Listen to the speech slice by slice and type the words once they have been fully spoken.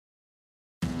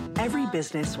Every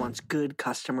business wants good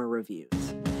customer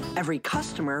reviews. Every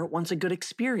customer wants a good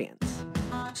experience.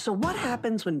 So what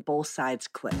happens when both sides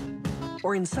click?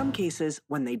 Or in some cases,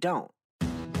 when they don't?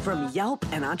 From Yelp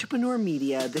and Entrepreneur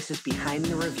Media, this is Behind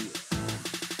the Review.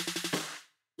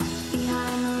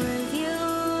 Behind the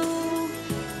review,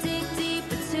 dig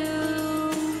deeper too.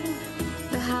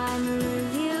 Behind the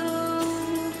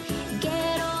review,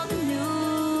 get all the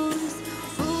news.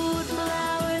 Food,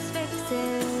 flowers,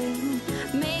 fixing,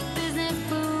 make business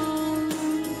boom.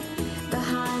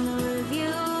 Behind the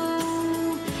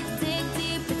review, dig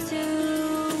deeper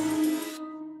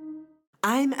too.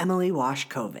 I'm Emily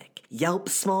Washkovic,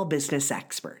 Yelp's small business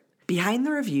expert. Behind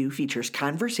the Review features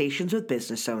conversations with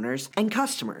business owners and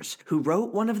customers who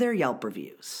wrote one of their Yelp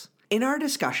reviews. In our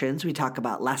discussions, we talk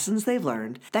about lessons they've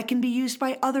learned that can be used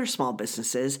by other small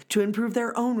businesses to improve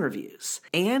their own reviews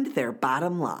and their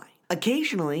bottom line.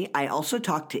 Occasionally, I also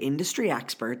talk to industry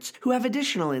experts who have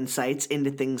additional insights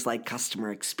into things like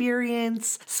customer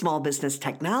experience, small business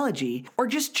technology, or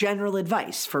just general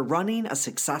advice for running a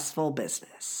successful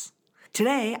business.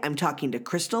 Today, I'm talking to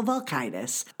Crystal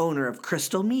Valkaitis, owner of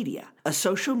Crystal Media, a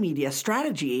social media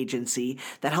strategy agency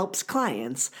that helps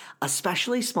clients,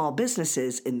 especially small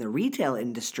businesses in the retail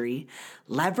industry,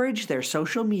 leverage their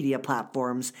social media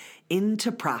platforms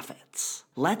into profits.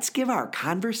 Let's give our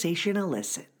conversation a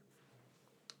listen.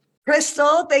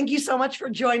 Crystal, thank you so much for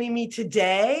joining me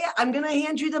today. I'm going to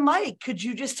hand you the mic. Could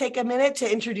you just take a minute to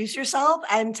introduce yourself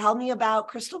and tell me about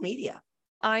Crystal Media?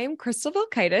 I'm Crystal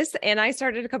Valkaitis, and I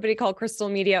started a company called Crystal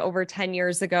Media over 10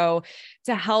 years ago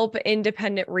to help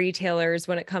independent retailers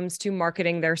when it comes to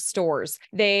marketing their stores.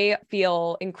 They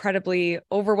feel incredibly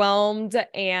overwhelmed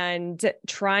and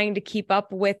trying to keep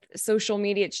up with social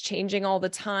media. It's changing all the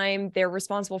time. They're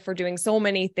responsible for doing so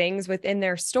many things within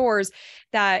their stores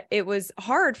that it was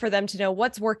hard for them to know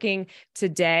what's working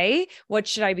today. What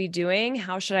should I be doing?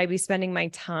 How should I be spending my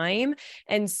time?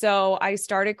 And so I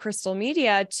started Crystal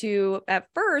Media to, at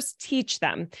first, teach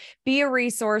them, be a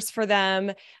resource for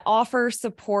them, offer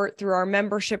support through our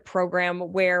membership program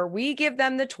where we give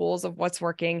them the tools of what's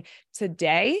working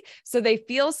today so they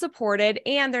feel supported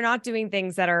and they're not doing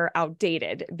things that are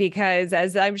outdated because,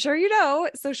 as I'm sure you know,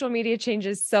 social media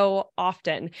changes so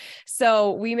often.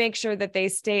 So we make sure that they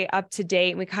stay up to date.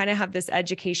 And we kind of have this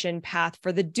education path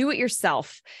for the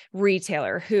do-it-yourself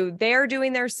retailer who they're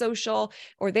doing their social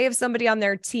or they have somebody on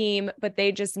their team, but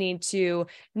they just need to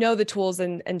know the tools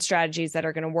and strategies that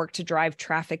are going to work to drive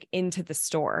traffic into the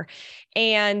store.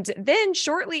 And then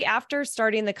shortly after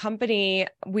starting the company,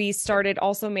 we started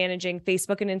also managing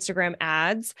Facebook and Instagram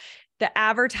ads. The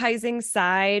advertising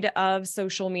side of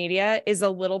social media is a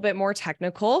little bit more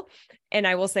technical. And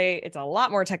I will say it's a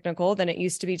lot more technical than it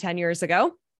used to be 10 years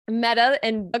ago. Meta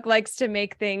and Doug likes to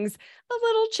make things a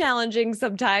little challenging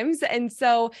sometimes. And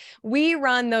so we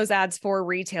run those ads for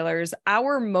retailers.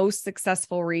 Our most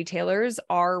successful retailers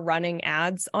are running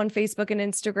ads on Facebook and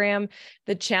Instagram.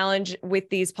 The challenge with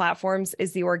these platforms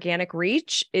is the organic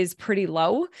reach is pretty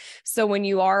low. So when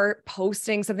you are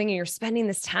posting something and you're spending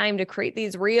this time to create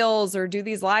these reels or do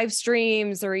these live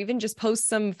streams or even just post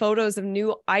some photos of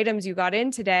new items you got in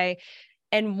today,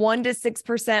 and 1% to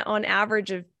 6% on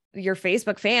average of your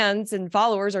Facebook fans and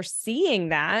followers are seeing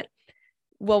that,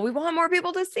 well, we want more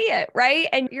people to see it, right?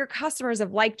 And your customers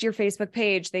have liked your Facebook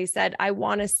page. They said, I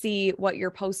want to see what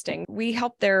you're posting. We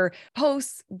help their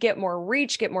posts get more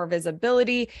reach, get more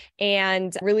visibility,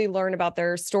 and really learn about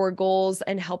their store goals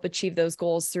and help achieve those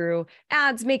goals through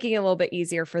ads, making it a little bit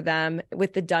easier for them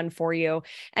with the done for you.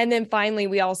 And then finally,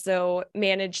 we also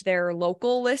manage their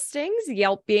local listings,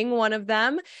 Yelp being one of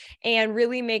them, and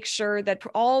really make sure that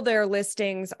all their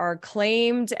listings are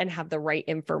claimed and have the right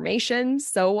information.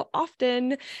 So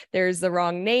often there's the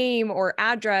wrong name or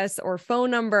address or phone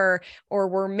number, or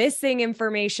we're missing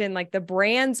information like the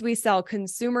brands we sell,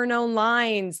 consumer known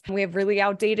lines. We have really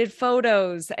outdated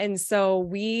photos. And so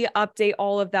we update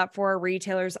all of that for our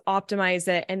retailers, optimize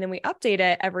it, and then we update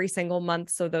it every single month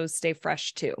so those stay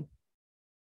fresh too.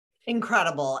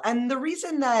 Incredible. And the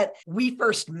reason that we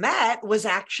first met was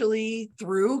actually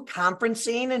through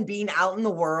conferencing and being out in the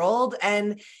world.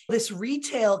 And this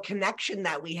retail connection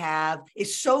that we have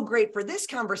is so great for this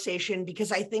conversation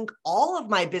because I think all of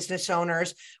my business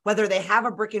owners, whether they have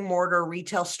a brick and mortar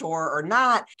retail store or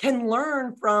not, can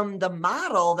learn from the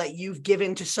model that you've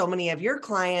given to so many of your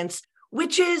clients,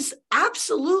 which is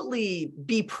absolutely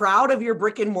be proud of your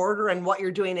brick and mortar and what you're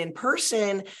doing in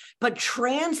person, but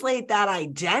translate that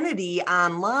identity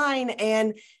online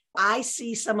and I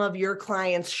see some of your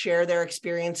clients share their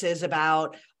experiences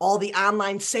about all the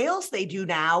online sales they do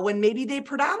now when maybe they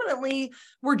predominantly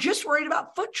were just worried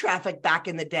about foot traffic back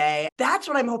in the day. That's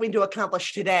what I'm hoping to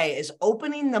accomplish today, is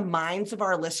opening the minds of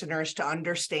our listeners to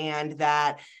understand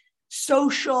that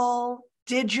social,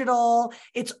 digital,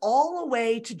 it's all a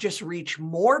way to just reach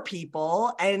more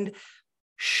people and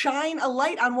shine a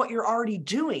light on what you're already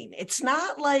doing. It's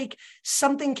not like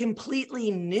something completely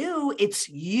new. It's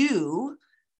you,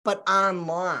 but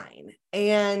online.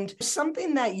 And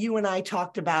something that you and I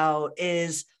talked about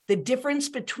is the difference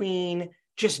between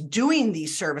just doing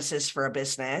these services for a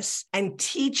business and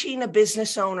teaching a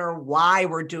business owner why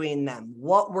we're doing them,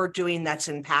 what we're doing that's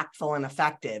impactful and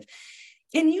effective.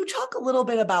 Can you talk a little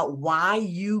bit about why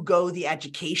you go the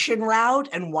education route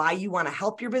and why you want to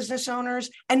help your business owners,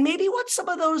 and maybe what some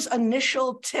of those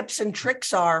initial tips and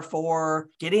tricks are for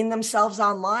getting themselves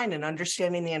online and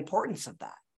understanding the importance of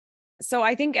that? So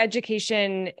I think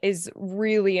education is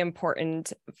really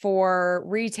important for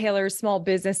retailers, small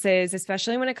businesses,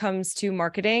 especially when it comes to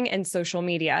marketing and social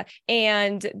media.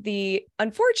 And the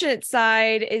unfortunate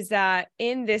side is that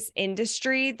in this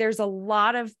industry, there's a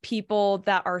lot of people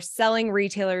that are selling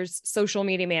retailers social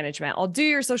media management. I'll do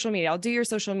your social media. I'll do your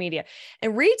social media.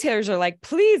 And retailers are like,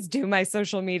 please do my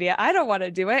social media. I don't want to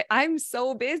do it. I'm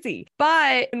so busy.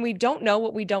 But when we don't know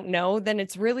what we don't know, then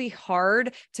it's really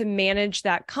hard to manage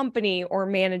that company or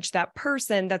manage that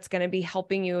person that's going to be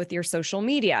helping you with your social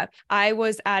media. I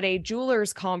was at a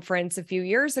jewelers conference a few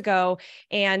years ago,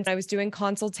 and I was doing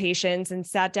consultations and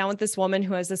sat down with this woman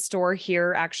who has a store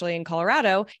here actually in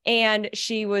Colorado. And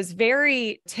she was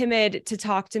very timid to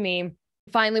talk to me.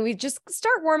 Finally, we just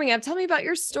start warming up. Tell me about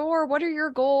your store. What are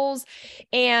your goals?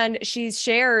 And she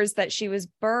shares that she was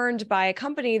burned by a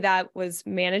company that was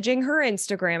managing her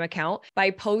Instagram account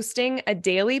by posting a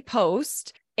daily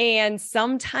post. And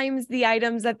sometimes the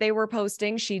items that they were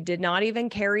posting, she did not even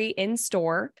carry in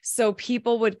store. So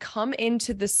people would come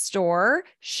into the store,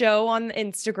 show on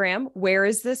Instagram, where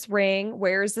is this ring?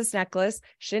 Where is this necklace?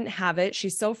 She didn't have it.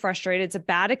 She's so frustrated. It's a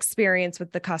bad experience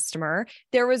with the customer.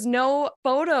 There was no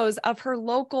photos of her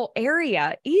local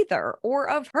area either, or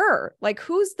of her. Like,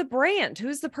 who's the brand?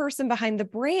 Who's the person behind the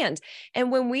brand?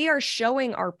 And when we are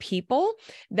showing our people,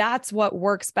 that's what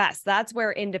works best. That's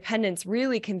where independents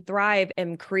really can thrive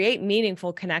and create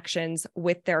meaningful connections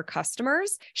with their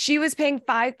customers. She was paying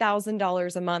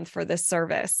 $5,000 a month for this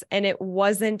service, and it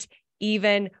wasn't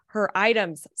even her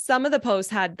items. Some of the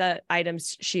posts had the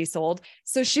items she sold.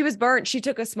 So she was burnt. She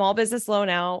took a small business loan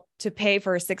out to pay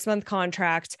for a 6-month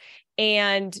contract.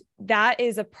 And that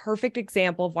is a perfect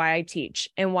example of why I teach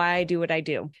and why I do what I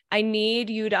do. I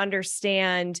need you to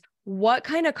understand what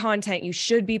kind of content you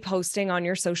should be posting on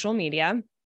your social media.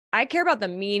 I care about the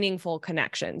meaningful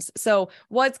connections. So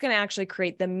what's going to actually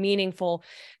create the meaningful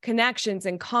connections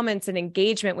and comments and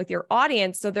engagement with your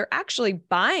audience, so they're actually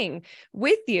buying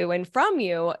with you and from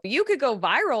you. You could go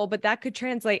viral, but that could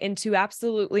translate into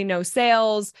absolutely no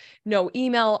sales, no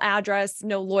email address,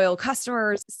 no loyal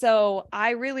customers. So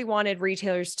I really wanted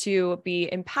retailers to be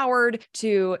empowered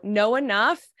to know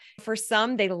enough. For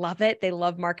some, they love it. They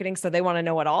love marketing, so they want to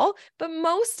know it all. But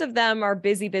most of them are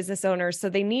busy business owners, so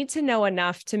they need to know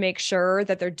enough to make sure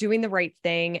that they're doing the right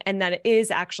thing and that it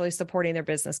is actually supporting their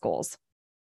business goals.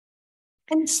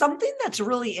 And something that's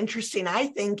really interesting, I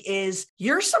think, is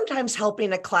you're sometimes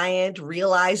helping a client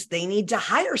realize they need to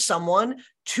hire someone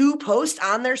to post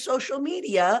on their social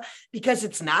media because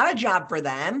it's not a job for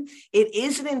them. It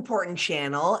is an important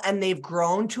channel, and they've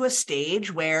grown to a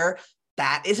stage where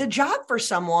that is a job for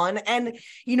someone. And,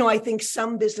 I think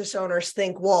some business owners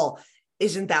think, well,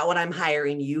 isn't that what I'm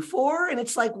hiring you for? And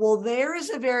it's like, well, there is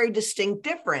a very distinct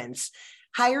difference.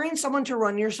 Hiring someone to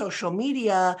run your social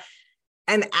media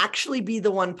and actually be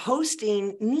the one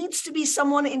posting needs to be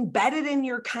someone embedded in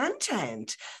your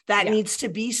content. That needs to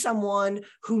be someone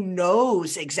who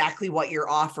knows exactly what you're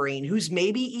offering, who's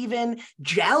maybe even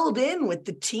gelled in with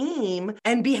the team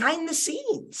and behind the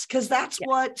scenes, because that's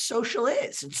what social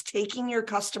is. It's taking your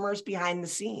customers behind the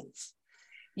scenes.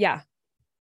 Yeah.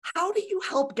 How do you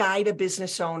help guide a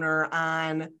business owner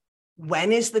on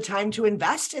when is the time to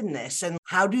invest in this? And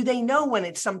how do they know when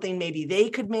it's something maybe they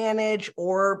could manage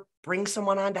or bring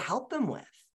someone on to help them with?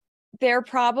 They're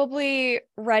probably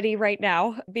ready right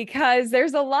now because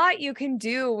there's a lot you can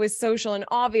do with social. And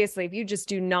obviously, if you just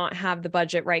do not have the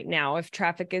budget right now, if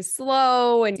traffic is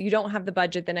slow and you don't have the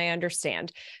budget, then I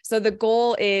understand. So the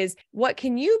goal is, what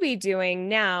can you be doing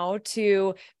now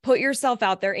to put yourself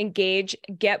out there, engage,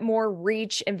 get more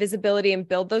reach and visibility, and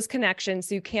build those connections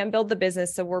so you can build the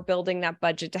business. So we're building that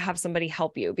budget to have somebody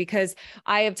help you, because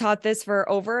I have taught this for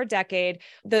over a decade.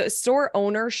 The store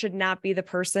owner should not be the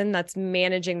person that's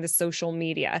managing the social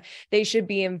media. They should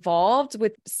be involved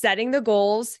with setting the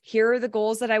goals. Here are the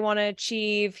goals that I want to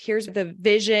achieve. Here's the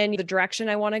vision, the direction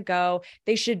I want to go.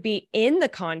 They should be in the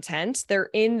content. They're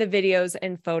in the videos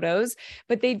and photos,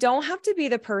 but they don't have to be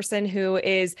the person who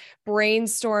is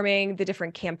brainstorming the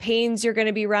different campaigns you're going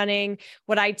to be running.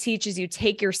 What I teach is you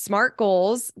take your SMART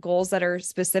goals that are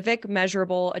specific,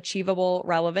 measurable, achievable,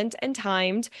 relevant, and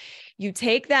timed. You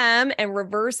take them and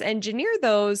reverse engineer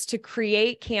those to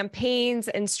create campaigns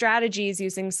and strategies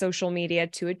using social media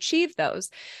to achieve those.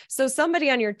 So somebody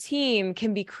on your team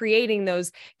can be creating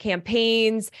those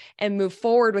campaigns and move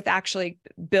forward with actually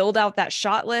build out that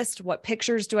shot list. What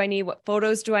pictures do I need? What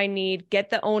photos do I need? Get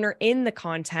the owner in the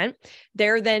content.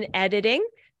 They're then editing,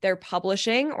 they're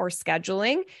publishing or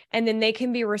scheduling, and then they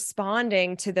can be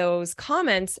responding to those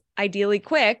comments ideally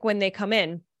quick when they come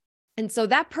in. And so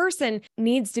that person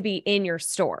needs to be in your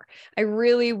store. I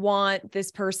really want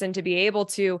this person to be able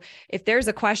to, if there's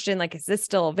a question like, is this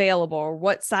still available? Or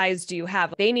what size do you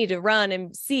have? They need to run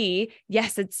and see,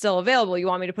 yes, it's still available. You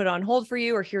want me to put it on hold for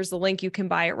you? Or here's the link. You can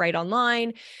buy it right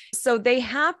online. So they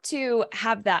have to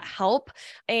have that help.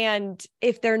 And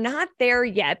if they're not there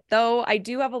yet, though, I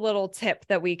do have a little tip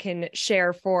that we can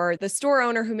share for the store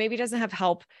owner who maybe doesn't have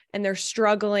help and they're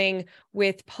struggling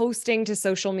with posting to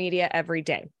social media every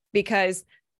day. Because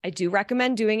I do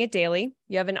recommend doing it daily.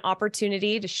 You have an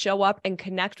opportunity to show up and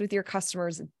connect with your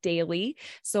customers daily.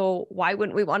 So why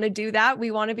wouldn't we want to do that?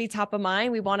 We want to be top of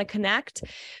mind. We want to connect.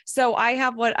 So I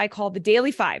have what I call the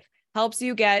Daily 5. Helps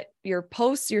you get your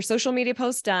posts, your social media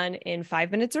posts done in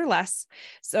 5 minutes or less.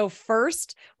 So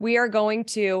first, we are going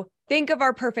to think of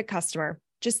our perfect customer.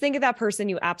 Just think of that person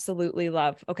you absolutely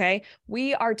love, okay?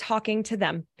 We are talking to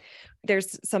them.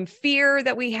 There's some fear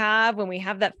that we have when we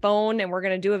have that phone and we're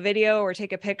going to do a video or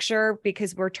take a picture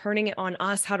because we're turning it on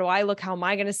us. How do I look? How am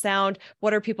I going to sound?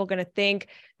 What are people going to think?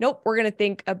 Nope, we're going to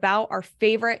think about our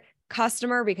favorite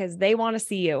customer because they want to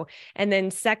see you. And then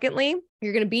secondly,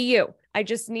 you're going to be you. I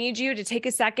just need you to take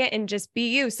a second and just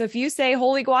be you. So if you say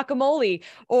holy guacamole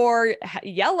or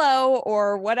yellow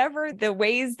or whatever the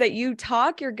ways that you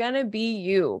talk, you're going to be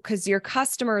you because your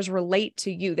customers relate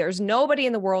to you. There's nobody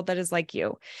in the world that is like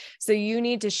you. So you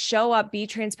need to show up, be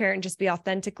transparent, and just be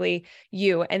authentically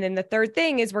you. And then the third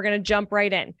thing is we're going to jump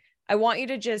right in. I want you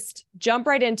to just jump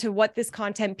right into what this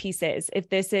content piece is. If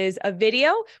this is a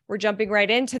video, we're jumping right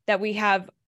into that. We have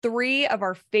 3 of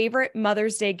our favorite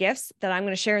Mother's Day gifts that I'm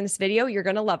going to share in this video. You're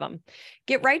going to love them.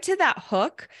 Get right to that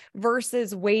hook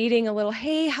versus waiting a little.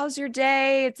 Hey, how's your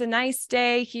day? It's a nice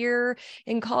day here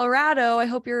in Colorado. I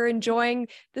hope you're enjoying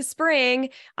the spring.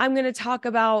 I'm going to talk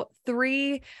about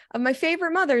 3 of my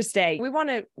favorite Mother's Day. We want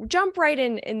to jump right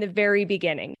in the very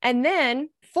beginning. And then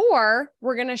 4,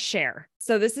 we're going to share.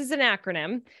 So this is an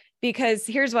acronym because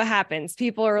here's what happens.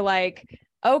 People are like,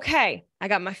 okay, I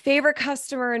got my favorite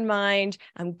customer in mind.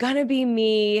 I'm going to be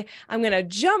me. I'm going to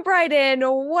jump right in.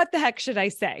 What the heck should I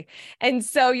say? And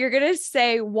so you're going to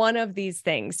say one of these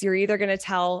things. You're either going to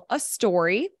tell a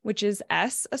story, which is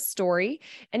S, a story,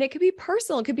 and it could be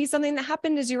personal. It could be something that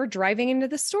happened as you were driving into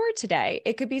the store today.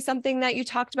 It could be something that you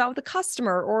talked about with a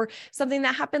customer or something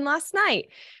that happened last night.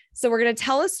 So we're going to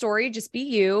tell a story, just be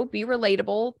you, be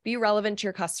relatable, be relevant to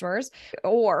your customers,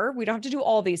 or we don't have to do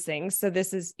all these things. So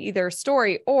this is either a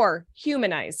story or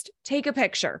humanized. Take a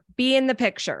picture, be in the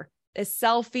picture, a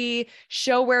selfie,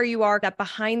 show where you are, that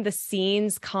behind the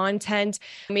scenes content.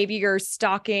 Maybe you're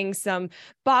stocking some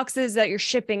boxes that you're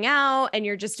shipping out and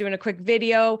you're just doing a quick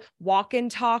video. Walk-in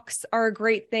talks are a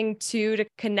great thing too, to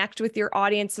connect with your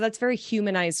audience. So that's very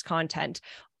humanized content.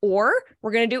 Or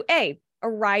we're going to do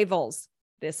arrivals.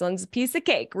 This one's a piece of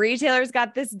cake. Retailers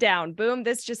got this down. Boom,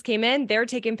 this just came in. They're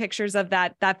taking pictures of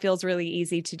that. That feels really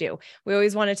easy to do. We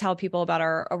always want to tell people about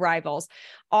our arrivals.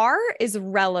 R is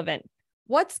relevant.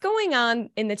 What's going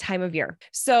on in the time of year?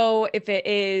 So if it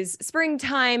is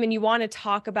springtime and you want to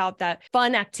talk about that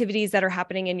fun activities that are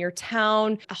happening in your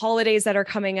town, holidays that are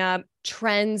coming up,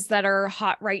 trends that are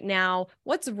hot right now,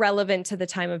 what's relevant to the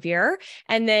time of year.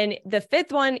 And then the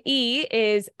fifth one, E,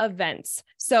 is events.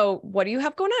 So what do you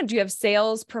have going on? Do you have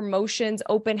sales, promotions,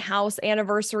 open house,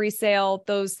 anniversary sale,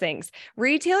 those things?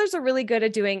 Retailers are really good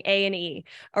at doing A and E,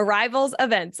 arrivals,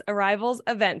 events,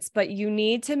 but you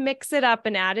need to mix it up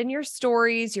and add in your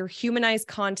stories, your humanized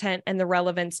content, and the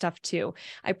relevant stuff too.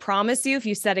 I promise you, if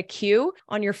you set a cue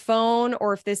on your phone,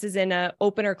 or if this is in an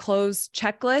open or close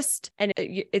checklist, and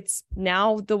it's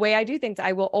now the way I do things,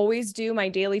 I will always do my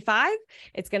daily 5.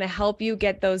 It's going to help you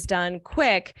get those done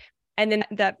quick. And then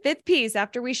that fifth piece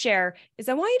after we share is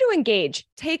I want you to engage.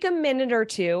 Take a minute or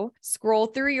two, scroll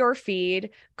through your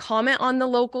feed, comment on the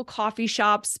local coffee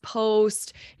shop's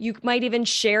post. You might even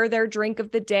share their drink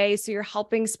of the day, so you're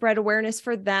helping spread awareness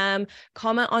for them.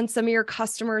 Comment on some of your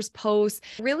customers' posts.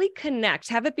 Really connect,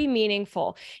 have it be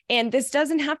meaningful. And this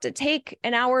doesn't have to take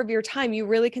an hour of your time. You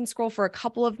really can scroll for a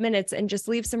couple of minutes and just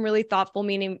leave some really thoughtful,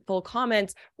 meaningful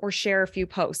comments or share a few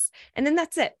posts. And then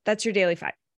that's it. That's your daily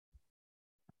 5.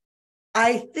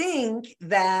 I think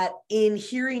that in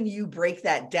hearing you break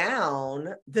that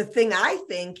down, the thing I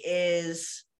think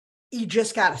is you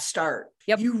just got to start.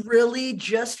 Yep. You really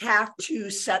just have to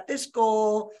set this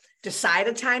goal, decide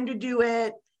a time to do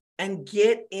it, and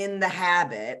get in the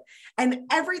habit. And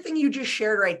everything you just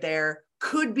shared right there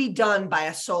could be done by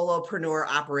a solopreneur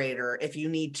operator if you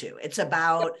need to. It's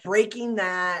about breaking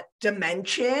that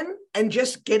dimension and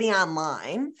just getting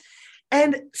online.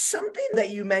 And something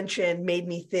that you mentioned made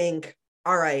me think,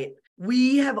 all right,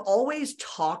 we have always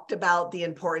talked about the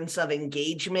importance of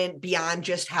engagement beyond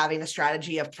just having a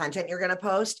strategy of content you're going to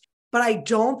post. But I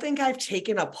don't think I've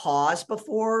taken a pause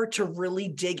before to really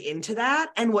dig into that.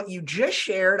 And what you just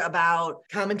shared about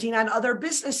commenting on other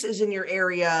businesses in your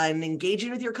area and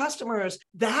engaging with your customers,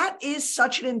 that is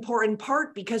such an important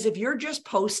part, because if you're just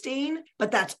posting, but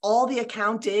that's all the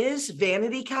account is,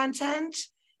 vanity content,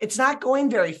 it's not going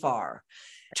very far.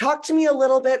 Talk to me a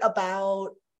little bit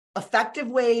about effective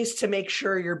ways to make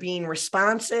sure you're being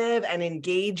responsive and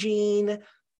engaging.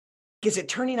 Is it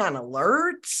turning on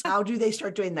alerts? How do they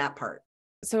start doing that part?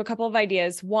 So a couple of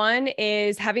ideas. One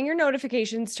is having your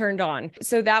notifications turned on.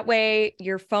 So that way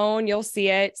your phone, you'll see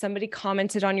it. Somebody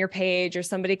commented on your page, or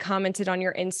somebody commented on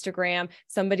your Instagram,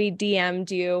 somebody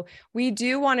DM'd you. We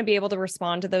do want to be able to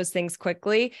respond to those things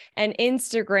quickly. And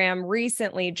Instagram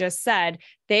recently just said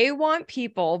they want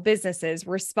people, businesses,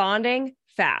 responding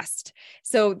fast.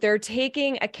 So they're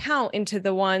taking account into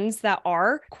the ones that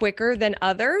are quicker than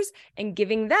others and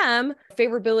giving them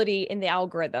favorability in the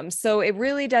algorithm. So it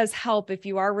really does help if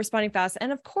you are responding fast.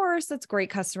 And of course, that's great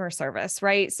customer service,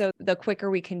 right? So the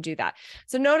quicker we can do that.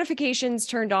 So notifications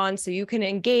turned on so you can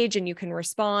engage and you can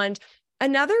respond.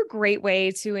 Another great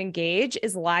way to engage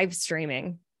is live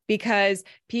streaming, because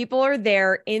people are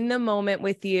there in the moment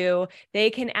with you. They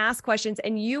can ask questions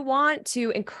and you want to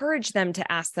encourage them to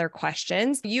ask their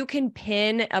questions. You can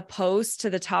pin a post to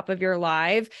the top of your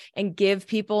live and give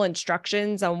people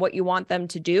instructions on what you want them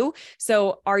to do.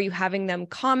 So are you having them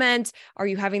comment? Are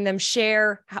you having them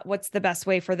share? What's the best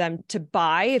way for them to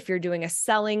buy? If you're doing a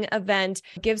selling event,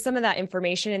 give some of that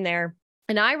information in there.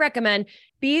 And I recommend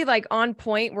be like on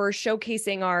point. We're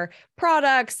showcasing our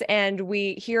products and I'm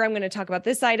going to talk about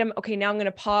this item. Okay, now I'm going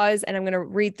to pause and I'm going to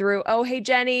read through. Oh, hey,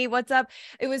 Jenny, what's up?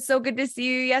 It was so good to see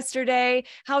you yesterday.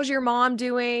 How's your mom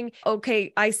doing?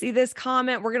 Okay, I see this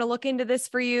comment. We're going to look into this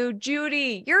for you.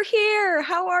 Judy, you're here.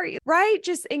 How are you? Right?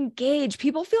 Just engage.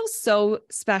 People feel so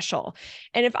special.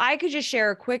 And if I could just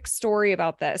share a quick story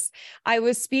about this, I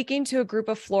was speaking to a group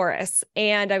of florists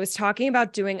and I was talking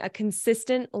about doing a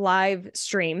consistent live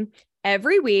stream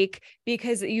every week,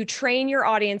 because you train your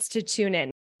audience to tune in.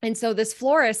 And so this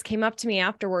florist came up to me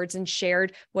afterwards and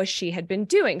shared what she had been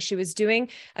doing. She was doing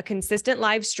a consistent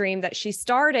live stream that she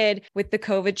started with the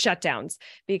COVID shutdowns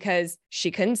because she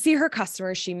couldn't see her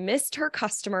customers. She missed her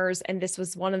customers. And this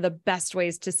was one of the best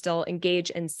ways to still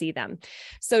engage and see them.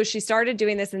 So she started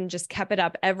doing this and just kept it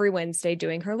up every Wednesday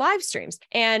doing her live streams.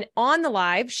 And on the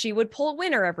live, she would pull a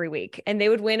winner every week and they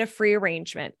would win a free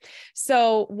arrangement.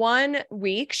 So one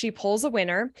week she pulls a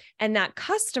winner and that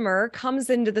customer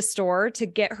comes into the store to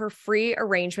get her free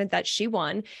arrangement that she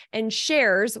won and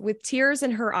shares with tears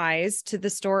in her eyes to the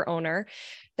store owner.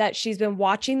 that she's been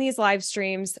watching these live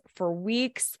streams for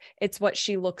weeks. It's what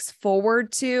she looks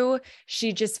forward to.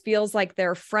 She just feels like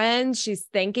they're friends. She's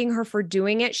thanking her for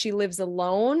doing it. She lives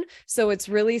alone. So it's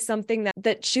really something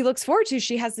that she looks forward to.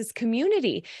 She has this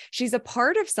community. She's a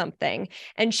part of something.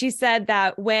 And she said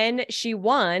that when she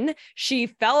won, she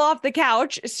fell off the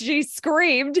couch. She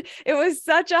screamed. It was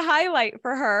such a highlight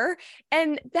for her.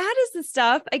 And that is the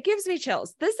stuff, it gives me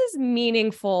chills. This is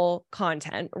meaningful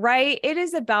content, right? It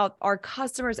is about our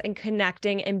customers and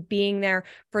connecting and being there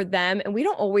for them. And we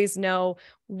don't always know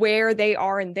where they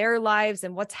are in their lives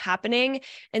and what's happening.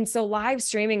 And so live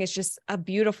streaming is just a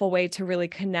beautiful way to really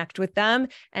connect with them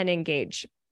and engage.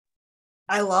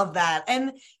 I love that.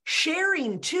 And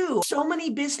sharing too. So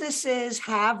many businesses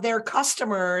have their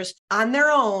customers on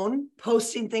their own,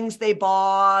 posting things they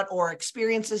bought or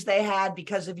experiences they had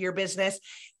because of your business.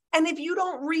 And if you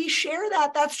don't reshare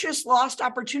that, that's just lost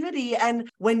opportunity. And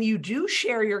when you do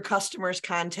share your customers'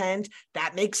 content,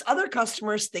 that makes other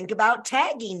customers think about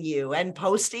tagging you and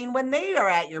posting when they are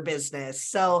at your business.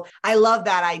 So I love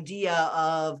that idea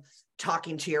of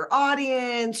talking to your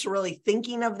audience, really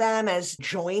thinking of them as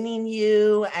joining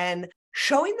you, and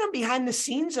showing them behind the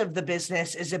scenes of the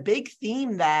business is a big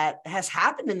theme that has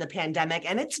happened in the pandemic,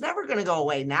 and it's never going to go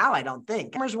away now, I don't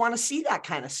think. Customers want to see that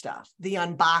kind of stuff, the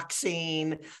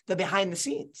unboxing, the behind the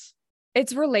scenes.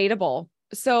 It's relatable.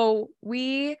 So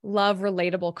we love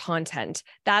relatable content.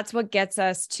 That's what gets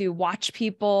us to watch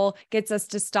people, gets us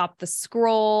to stop the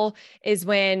scroll, is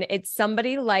when it's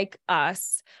somebody like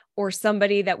us or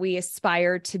somebody that we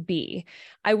aspire to be.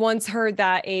 I once heard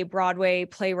that a Broadway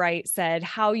playwright said,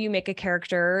 how you make a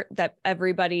character that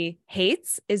everybody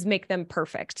hates is make them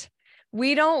perfect.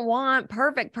 We don't want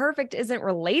perfect. Perfect isn't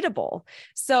relatable.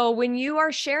 So when you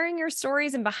are sharing your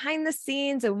stories and behind the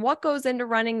scenes and what goes into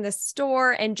running the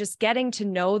store and just getting to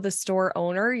know the store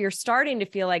owner, you're starting to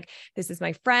feel like, this is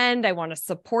my friend. I want to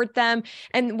support them.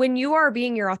 And when you are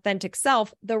being your authentic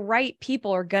self, the right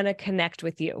people are going to connect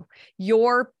with you.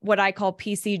 Your, what I call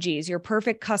PCGs, your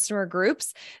perfect customer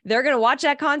groups, they're going to watch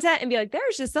that content and be like,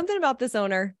 there's just something about this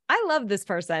owner. I love this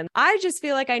person. I just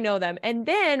feel like I know them. And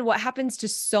then what happens to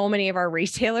so many of our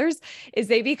retailers is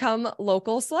they become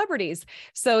local celebrities.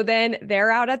 So then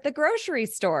they're out at the grocery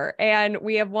store, and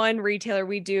we have one retailer,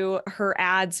 we do her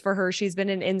ads for her. She's been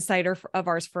an insider of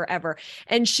ours forever.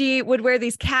 And she would wear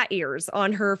these cat ears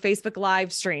on her Facebook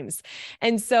live streams.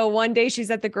 And so one day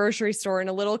she's at the grocery store and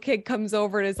a little kid comes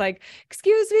over and is like,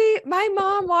 excuse me, my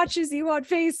mom watches you on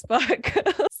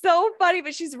Facebook. So funny,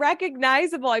 but she's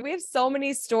recognizable. Like, we have so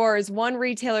many stores. One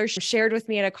retailer shared with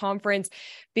me at a conference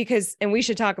because, and we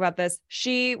should talk about this,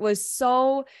 she was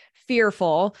so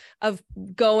fearful of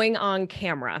going on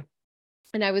camera.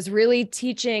 And I was really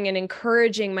teaching and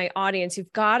encouraging my audience,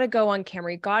 you've got to go on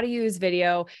camera, you've got to use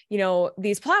video. You know,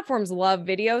 these platforms love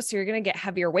video, so you're going to get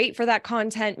heavier weight for that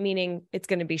content, meaning it's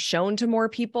going to be shown to more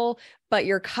people, but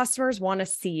your customers want to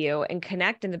see you and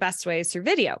connect in the best ways through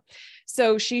video.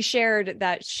 So she shared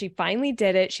that she finally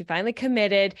did it. She finally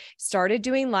committed, started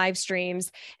doing live streams.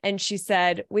 And she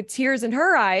said, with tears in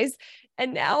her eyes,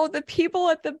 and now the people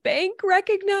at the bank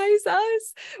recognize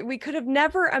us. We could have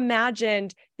never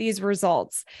imagined these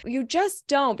results. You just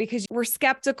don't, because we're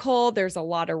skeptical. There's a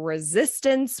lot of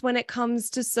resistance when it comes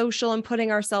to social and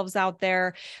putting ourselves out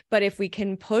there. But if we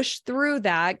can push through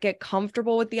that, get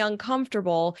comfortable with the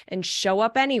uncomfortable and show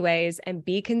up anyways and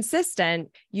be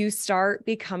consistent, you start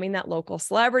becoming that local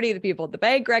celebrity. The people at the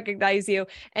bank recognize you,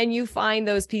 and you find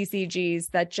those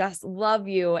PCGs that just love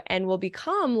you and will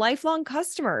become lifelong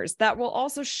customers that will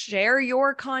also share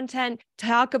your content,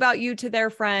 talk about you to their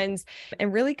friends,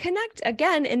 and really connect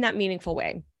again in that meaningful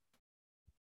way.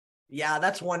 Yeah,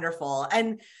 that's wonderful.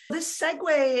 And this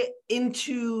segue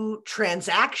into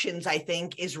transactions, I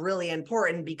think, is really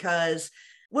important, because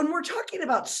when we're talking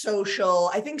about social,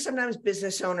 I think sometimes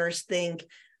business owners think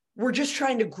we're just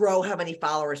trying to grow how many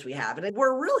followers we have. And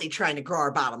we're really trying to grow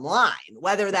our bottom line,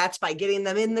 whether that's by getting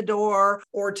them in the door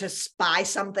or to buy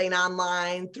something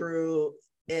online through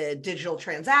a digital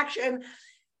transaction.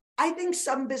 I think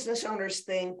some business owners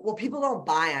think, well, people don't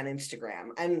buy on Instagram.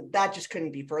 And that just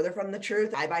couldn't be further from the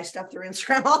truth. I buy stuff through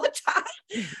Instagram all the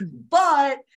time.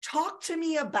 But talk to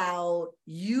me about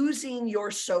using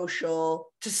your social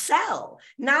to sell,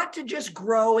 not to just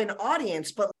grow an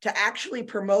audience, but to actually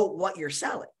promote what you're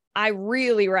selling. I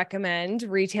really recommend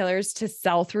retailers to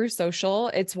sell through social.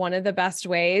 It's one of the best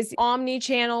ways.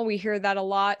 Omni-channel, we hear that a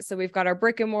lot. So we've got our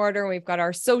brick and mortar, and we've got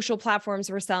our social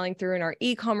platforms we're selling through and our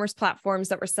e-commerce platforms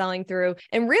that we're selling through.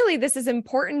 And really, this is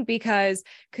important because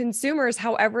consumers,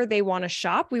 however they want to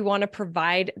shop, we want to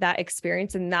provide that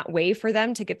experience in that way for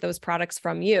them to get those products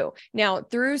from you. Now,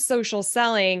 through social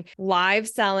selling, live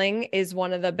selling is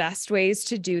one of the best ways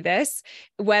to do this,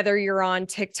 whether you're on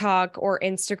TikTok or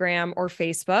Instagram or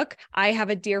Facebook. I have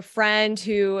a dear friend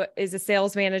who is a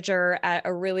sales manager at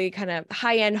a really kind of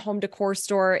high-end home decor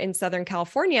store in Southern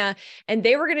California, and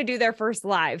they were going to do their first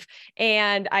live.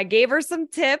 And I gave her some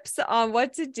tips on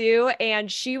what to do.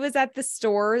 And she was at the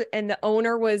store and the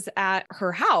owner was at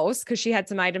her house because she had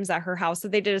some items at her house. So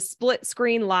they did a split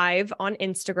screen live on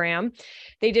Instagram.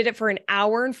 They did it for an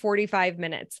hour and 45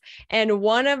 minutes. And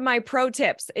one of my pro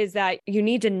tips is that you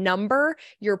need to number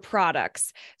your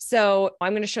products. So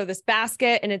I'm going to show this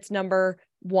basket and it's number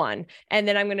 1. And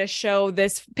then I'm going to show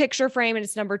this picture frame and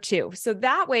it's number 2. So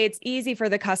that way it's easy for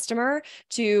the customer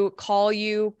to call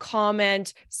you,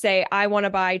 comment, say, I want to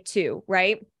buy 2,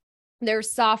 right?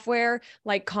 There's software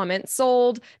like Comment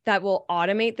Sold that will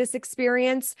automate this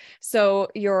experience. So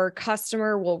your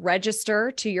customer will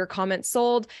register to your Comment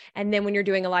Sold. And then when you're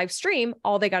doing a live stream,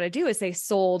 all they got to do is say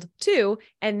sold to,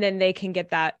 and then they can get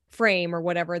that frame or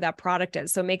whatever that product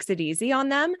is. So it makes it easy on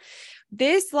them.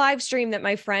 This live stream that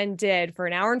my friend did for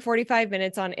an hour and 45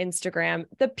 minutes on Instagram,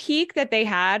 the peak that they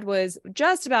had was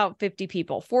just about 50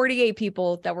 people, 48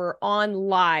 people that were on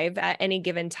live at any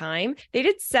given time. They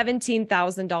did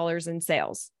 $17,000 in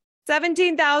sales.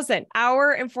 17,000,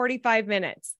 hour and 45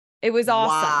 minutes. It was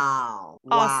awesome. Wow.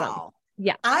 Awesome. Wow.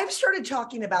 Yeah. I've started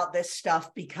talking about this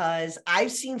stuff because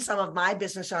I've seen some of my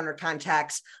business owner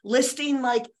contacts listing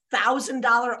like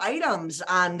 $1,000 items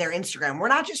on their Instagram. We're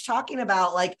not just talking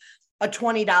about like a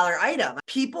 $20 item.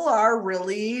 People are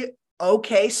really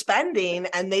okay spending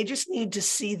and they just need to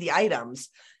see the items.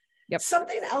 Yep.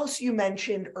 Something else you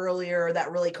mentioned earlier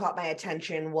that really caught my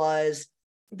attention was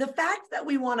the fact that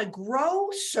we want to grow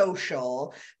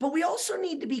social, but we also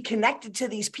need to be connected to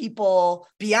these people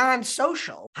beyond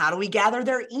social. How do we gather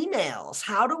their emails?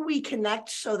 How do we connect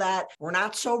so that we're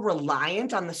not so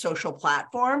reliant on the social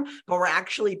platform, but we're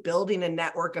actually building a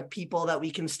network of people that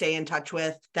we can stay in touch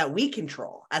with, that we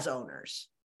control as owners?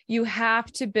 You have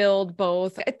to build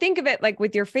both. Think of it like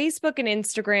with your Facebook and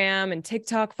Instagram and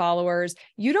TikTok followers,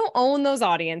 you don't own those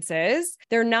audiences.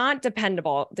 They're not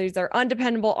dependable. These are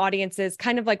undependable audiences,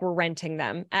 kind of like we're renting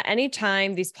them. At any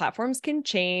time, these platforms can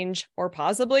change or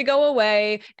possibly go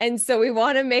away. And so we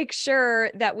want to make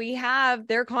sure that we have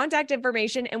their contact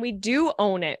information and we do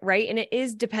own it, right? And it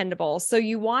is dependable. So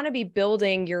you want to be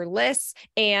building your lists.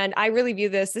 And I really view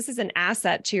this is an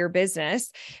asset to your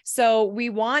business. So we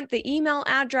want the email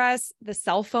address, the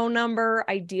cell phone number.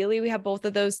 Ideally, we have both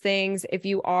of those things. If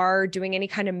you are doing any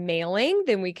kind of mailing,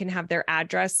 then we can have their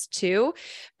address too.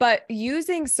 But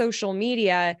using social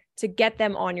media to get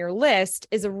them on your list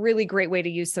is a really great way to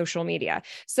use social media.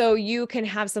 So you can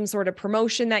have some sort of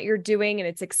promotion that you're doing and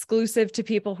it's exclusive to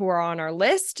people who are on our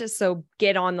list. So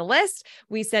get on the list.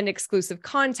 We send exclusive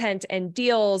content and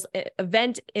deals,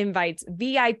 event invites,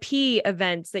 VIP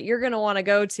events that you're going to want to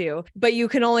go to, but you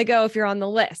can only go if you're on the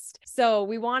list. So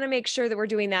we want to make sure that we're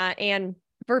doing that. And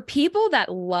for people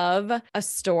that love a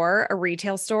store, a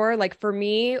retail store, like for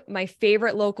me, my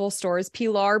favorite local store is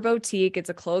Pilar Boutique. It's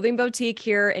a clothing boutique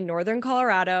here in Northern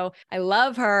Colorado. I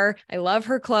love her. I love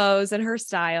her clothes and her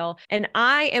style. And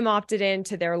I am opted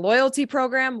into their loyalty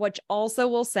program, which also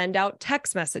will send out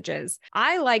text messages.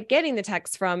 I like getting the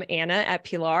text from Anna at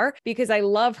Pilar because I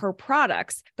love her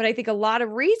products. But I think a lot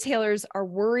of retailers are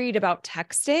worried about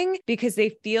texting because they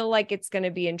feel like it's going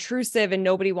to be intrusive and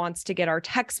nobody wants to get our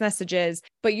text messages.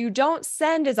 But you don't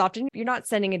send as often. You're not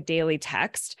sending a daily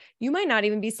text. You might not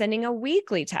even be sending a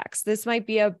weekly text. This might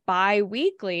be a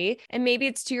bi-weekly, and maybe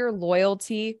it's to your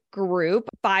loyalty group.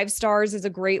 5 stars is a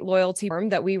great loyalty firm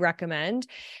that we recommend.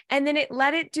 And then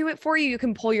let it do it for you. You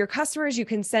can pull your customers. You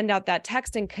can send out that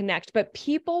text and connect, but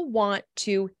people want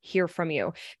to hear from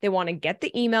you. They want to get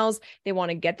the emails. They want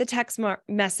to get the text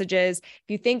messages. If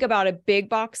you think about it, big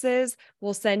boxes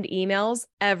will send emails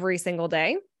every single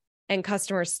day. And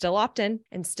customers still opt in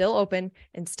and still open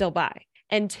and still buy.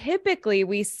 And typically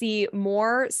we see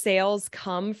more sales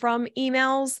come from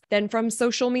emails than from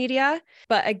social media.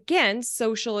 But again,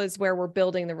 social is where we're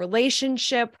building the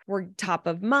relationship, we're top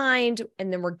of mind,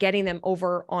 and then we're getting them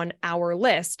over on our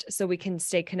list so we can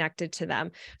stay connected to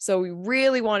them. So we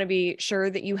really want to be sure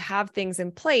that you have things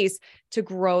in place to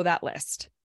grow that list.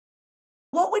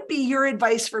 What would be your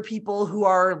advice for people who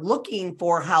are looking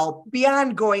for help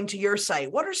beyond going to your site?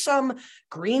 What are some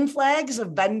green flags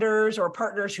of vendors or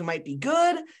partners who might be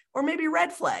good, or maybe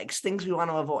red flags, things we want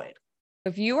to avoid?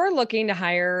 If you are looking to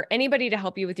hire anybody to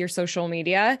help you with your social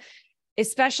media,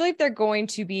 especially if they're going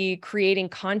to be creating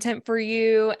content for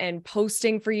you and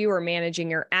posting for you or managing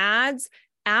your ads,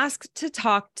 ask to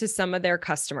talk to some of their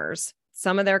customers,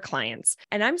 some of their clients.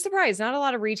 And I'm surprised not a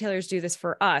lot of retailers do this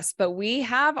for us, but we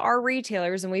have our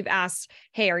retailers and we've asked,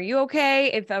 hey, are you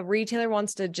okay if a retailer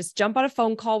wants to just jump on a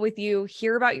phone call with you,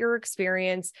 hear about your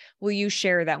experience? Will you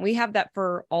share that? We have that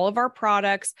for all of our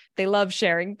products. They love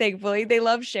sharing. Thankfully, they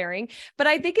love sharing. But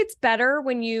I think it's better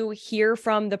when you hear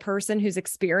from the person who's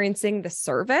experiencing the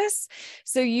service,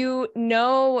 so you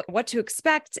know what to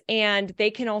expect and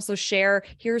they can also share,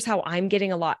 here's how I'm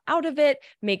getting a lot out of it.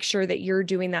 Make sure that you're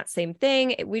doing that same thing.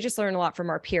 We just learn a lot from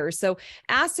our peers. So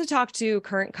ask to talk to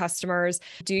current customers,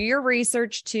 do your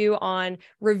research too on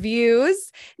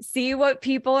reviews, see what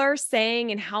people are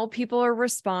saying and how people are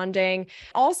responding.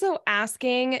 Also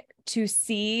asking to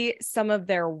see some of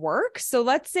their work. So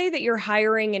let's say that you're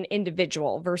hiring an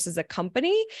individual versus a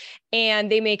company,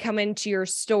 and they may come into your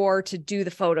store to do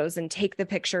the photos and take the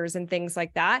pictures and things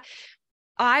like that.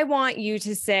 I want you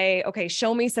to say, okay,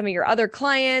 show me some of your other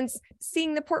clients,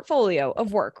 seeing the portfolio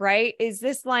of work, right? Is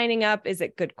this lining up? Is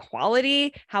it good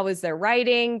quality? How is their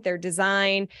writing, their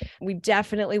design? We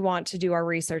definitely want to do our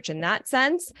research in that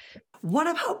sense. What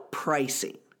about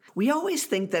pricing? We always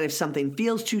think that if something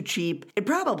feels too cheap, it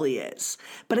probably is,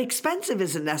 but expensive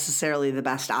isn't necessarily the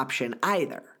best option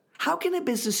either. How can a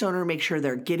business owner make sure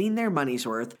they're getting their money's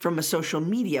worth from a social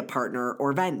media partner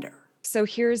or vendor? So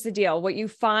here's the deal. What you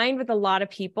find with a lot of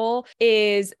people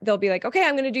is they'll be like, okay,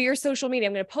 I'm going to do your social media.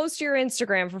 I'm going to post your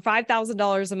Instagram for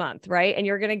 $5,000 a month, right? And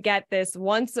you're going to get this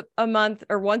once a month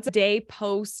or once a day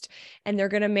post, and they're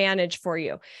going to manage for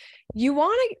you. You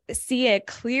want to see a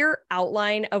clear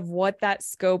outline of what that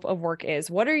scope of work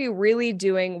is. What are you really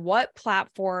doing? What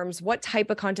platforms, what type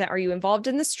of content? Are you involved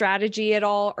in the strategy at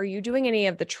all? Are you doing any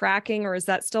of the tracking, or is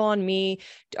that still on me?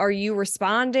 Are you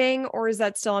responding, or is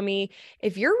that still on me?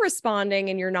 If you're responding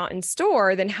and you're not in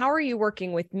store, then how are you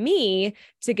working with me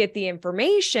to get the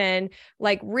information,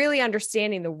 like really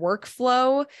understanding the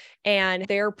workflow and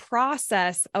their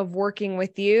process of working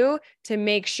with you to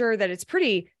make sure that it's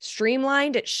pretty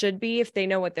streamlined. It should be if they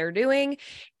know what they're doing.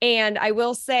 And I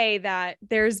will say that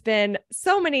there's been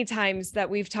so many times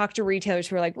that we've talked to retailers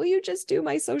who are like, will you just do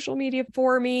my social media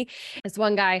for me? This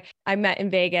one guy I met in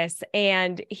Vegas,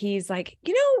 and he's like,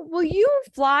 will you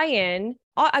fly in?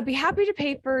 I'd be happy to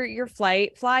pay for your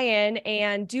flight, fly in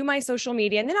and do my social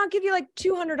media. And then I'll give you like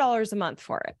 $200 a month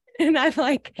for it. And I'm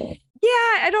like,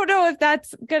 yeah, I don't know if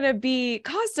that's going to be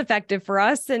cost effective for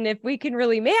us. And if we can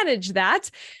really manage that,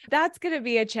 that's going to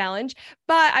be a challenge.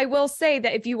 But I will say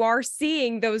that if you are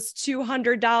seeing those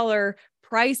 $200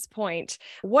 price point,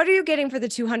 what are you getting for the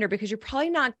 $200? Because you're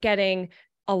probably not getting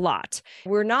a lot.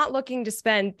 We're not looking to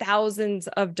spend thousands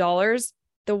of dollars.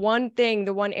 The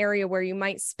one area where you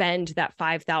might spend that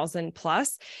 $5,000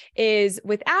 plus is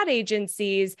with ad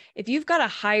agencies. If you've got a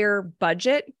higher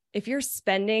budget, if you're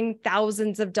spending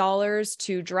thousands of dollars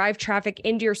to drive traffic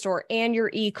into your store and your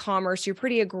e-commerce, you're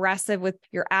pretty aggressive with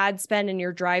your ad spend and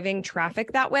you're driving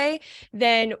traffic that way,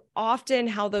 then often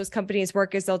how those companies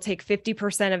work is they'll take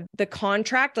 50% of the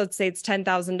contract. Let's say it's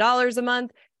 $10,000 a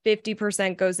month,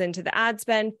 50% goes into the ad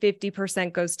spend,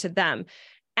 50% goes to them.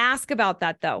 Ask about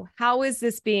that though. How is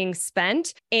this being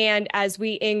spent? And as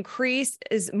we increase,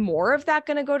 is more of that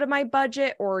going to go to my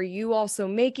budget, or are you also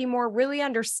making more? Really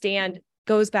understand,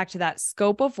 goes back to that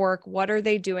scope of work. What are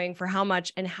they doing for how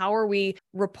much, and how are we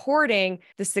reporting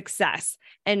the success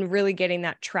and really getting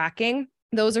that tracking?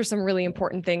 Those are some really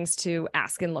important things to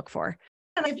ask and look for.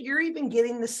 And if you're even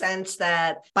getting the sense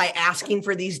that by asking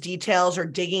for these details or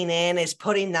digging in is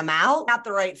putting them out, not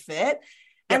the right fit.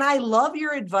 And I love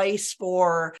your advice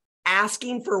for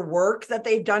asking for work that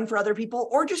they've done for other people,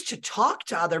 or just to talk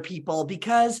to other people,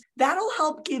 because that'll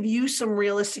help give you some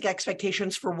realistic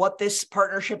expectations for what this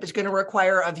partnership is going to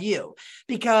require of you.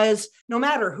 Because no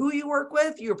matter who you work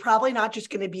with, you're probably not just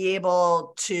going to be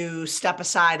able to step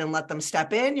aside and let them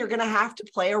step in. You're going to have to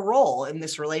play a role in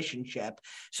this relationship.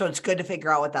 So it's good to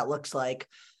figure out what that looks like.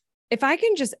 If I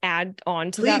can just add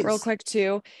on to that real quick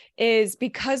too, is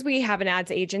because we have an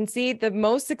ads agency, the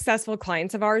most successful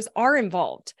clients of ours are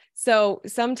involved. So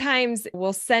sometimes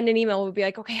we'll send an email, we'll be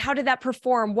like, okay, how did that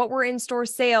perform? What were in-store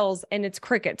sales? And it's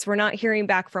crickets. We're not hearing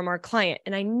back from our client.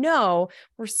 And I know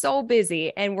we're so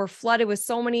busy and we're flooded with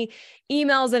so many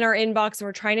emails in our inbox and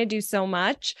we're trying to do so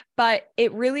much, but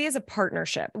it really is a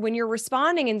partnership. When you're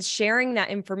responding and sharing that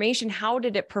information, how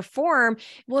did it perform?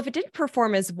 Well, if it didn't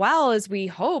perform as well as we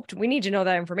hoped, we need to know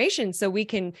that information so we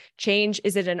can change.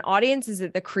 Is it an audience? Is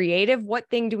it the creative? What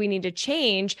thing do we need to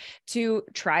change to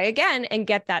try again and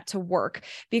get that to work?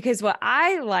 Because what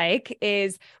I like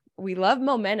is we love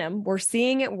momentum. We're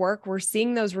seeing it work. We're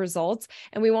seeing those results,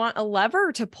 and we want a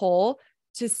lever to pull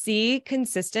to see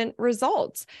consistent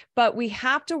results, but we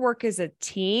have to work as a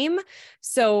team.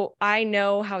 So I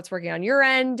know how it's working on your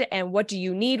end and what do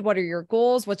you need? What are your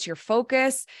goals? What's your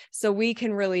focus? So we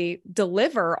can really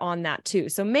deliver on that too.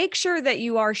 So make sure that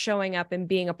you are showing up and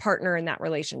being a partner in that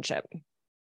relationship.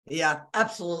 Yeah,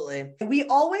 absolutely. We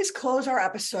always close our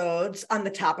episodes on the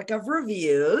topic of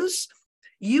reviews.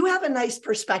 You have a nice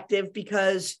perspective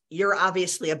because you're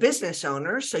obviously a business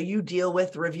owner, so you deal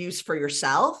with reviews for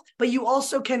yourself, but you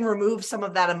also can remove some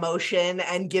of that emotion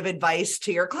and give advice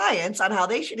to your clients on how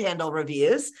they should handle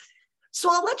reviews. So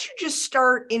I'll let you just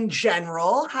start in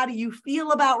general. How do you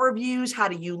feel about reviews? How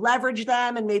do you leverage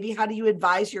them? And maybe how do you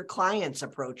advise your clients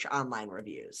approach online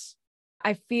reviews?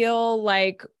 I feel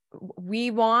like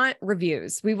we want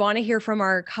reviews. We want to hear from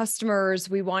our customers.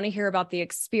 We want to hear about the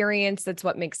experience. That's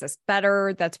what makes us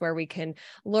better. That's where we can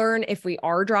learn if we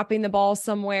are dropping the ball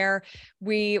somewhere.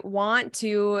 We want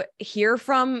to hear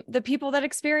from the people that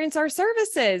experience our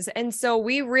services. And so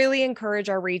we really encourage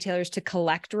our retailers to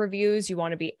collect reviews. You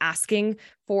want to be asking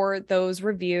for those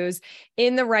reviews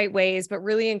in the right ways, but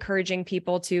really encouraging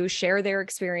people to share their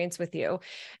experience with you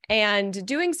and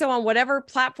doing so on whatever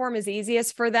platform is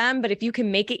easiest for them. But if you can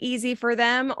make it easy for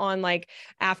them on like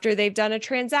after they've done a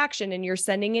transaction and you're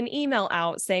sending an email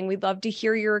out saying, we'd love to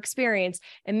hear your experience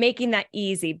and making that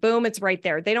easy, boom, it's right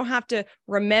there. They don't have to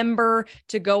remember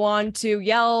to go on to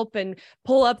Yelp and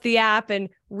pull up the app and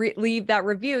leave that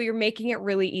review. You're making it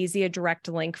really easy, a direct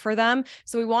link for them.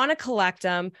 So we want to collect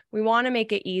them. We want to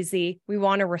make it easy. We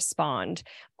want to respond.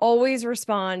 Always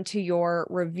respond to your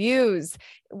reviews.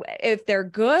 If they're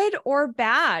good or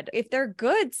bad, if they're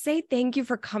good, say thank you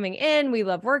for coming in. We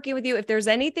love working with you. If there's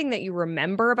anything that you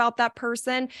remember about that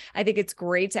person, I think it's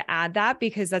great to add that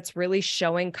because that's really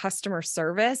showing customer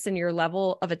service and your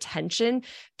level of attention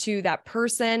to that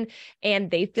person.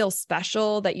 And they feel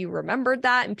special that you remembered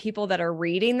that. And people that are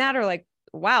reading that are like,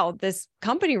 wow, this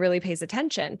company really pays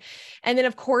attention. And then,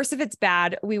 of course, if it's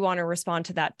bad, we want to respond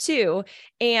to that too.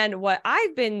 And what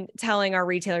I've been telling our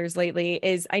retailers lately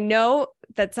is I know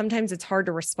that sometimes it's hard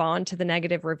to respond to the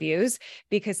negative reviews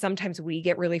because sometimes we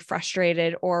get really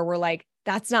frustrated or we're like,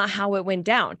 that's not how it went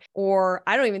down. Or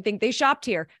I don't even think they shopped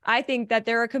here. I think that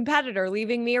they're a competitor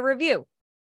leaving me a review.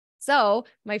 So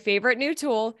my favorite new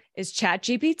tool is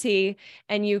ChatGPT,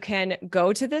 and you can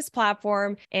go to this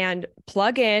platform and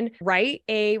plug in, write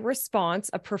a response,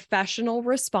 a professional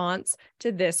response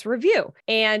to this review,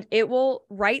 and it will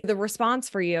write the response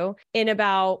for you in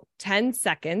about 10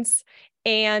 seconds.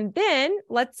 And then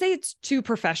let's say it's too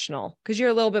professional because you're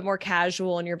a little bit more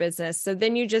casual in your business. So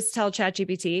then you just tell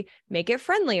ChatGPT, make it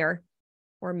friendlier,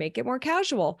 or make it more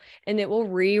casual, and it will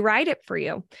rewrite it for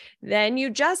you. Then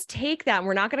you just take that, and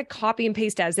we're not going to copy and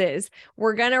paste as is.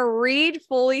 We're going to read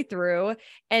fully through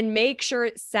and make sure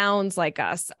it sounds like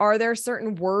us. Are there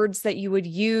certain words that you would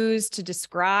use to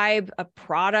describe a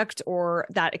product or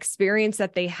that experience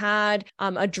that they had?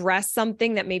 Address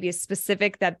something that maybe is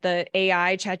specific that the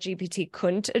AI ChatGPT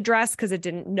couldn't address because it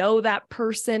didn't know that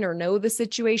person or know the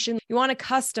situation. You want to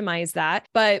customize that,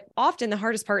 but often the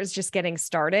hardest part is just getting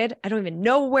started. I don't even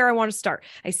know where I want to start.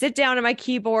 I sit down at my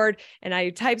keyboard and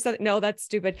I type something. No, that's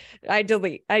stupid. I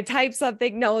delete. I type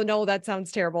something. No, that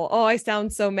sounds terrible. Oh, I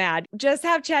sound so mad. Just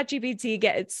have ChatGPT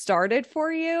get it started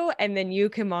for you, and then you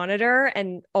can monitor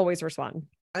and always respond.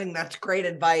 I think that's great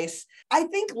advice. I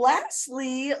think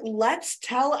lastly, let's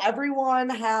tell everyone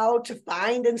how to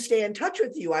find and stay in touch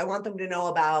with you. I want them to know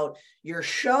about your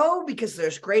show because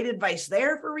there's great advice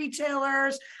there for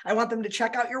retailers. I want them to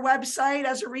check out your website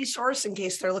as a resource in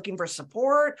case they're looking for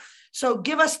support. So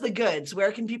give us the goods.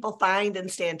 Where can people find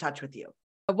and stay in touch with you?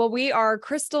 Well, we are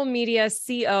Crystal Media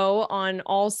CO on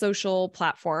all social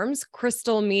platforms.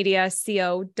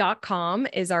 crystalmediaco.com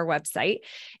is our website.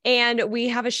 And we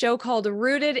have a show called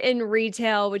Rooted in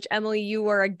Retail, which, Emily, you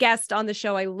were a guest on the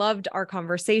show. I loved our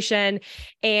conversation.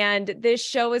 And this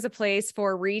show is a place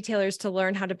for retailers to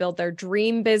learn how to build their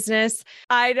dream business.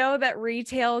 I know that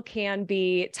retail can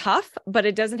be tough, but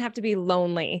it doesn't have to be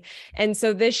lonely. And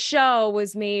so this show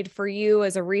was made for you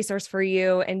as a resource for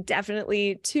you, and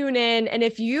definitely tune in. And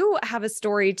if you have a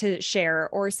story to share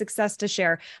or success to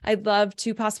share, I'd love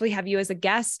to possibly have you as a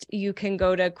guest. You can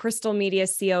go to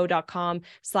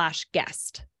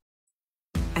crystalmediaco.com/guest.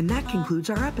 And that concludes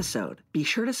our episode. Be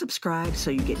sure to subscribe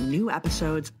so you get new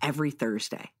episodes every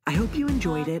Thursday. I hope you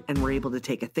enjoyed it and were able to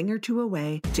take a thing or two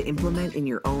away to implement in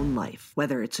your own life.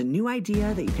 Whether it's a new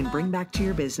idea that you can bring back to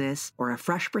your business or a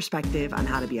fresh perspective on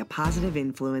how to be a positive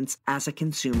influence as a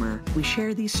consumer, we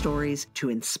share these stories to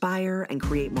inspire and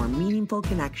create more meaningful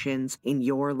connections in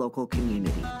your local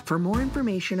community. For more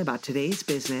information about today's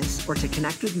business or to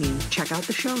connect with me, check out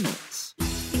the show notes.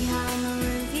 Behind the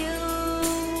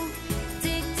review,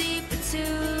 dig deeper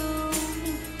too.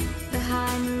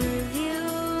 Behind the review,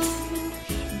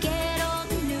 get all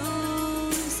the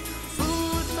news.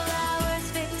 Food,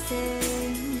 flowers,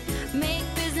 fixing, make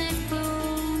business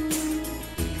bloom.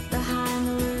 Behind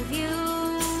the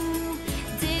review,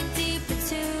 dig deeper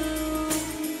too.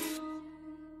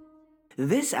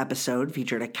 This episode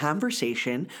featured a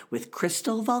conversation with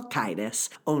Crystal Valkaitis,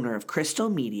 owner of Crystal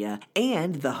Media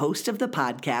and the host of the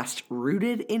podcast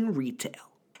Rooted in Retail.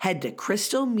 Head to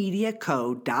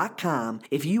crystalmediaco.com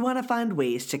if you want to find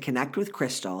ways to connect with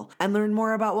Crystal and learn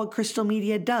more about what Crystal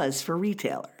Media does for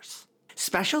retailers.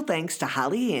 Special thanks to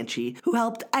Holly Anchi, who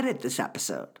helped edit this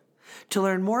episode. To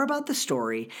learn more about the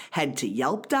story, head to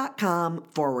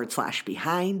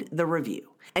yelp.com/behind the review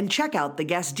and check out the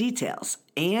guest details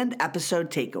and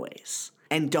episode takeaways.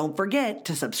 And don't forget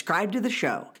to subscribe to the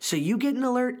show so you get an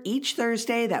alert each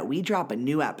Thursday that we drop a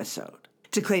new episode.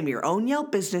 To claim your own Yelp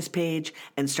business page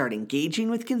and start engaging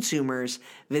with consumers,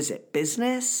 visit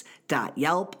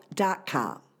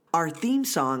business.yelp.com. Our theme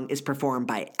song is performed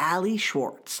by Ali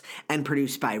Schwartz and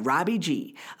produced by Robbie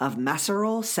G of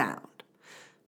Messerol Sound.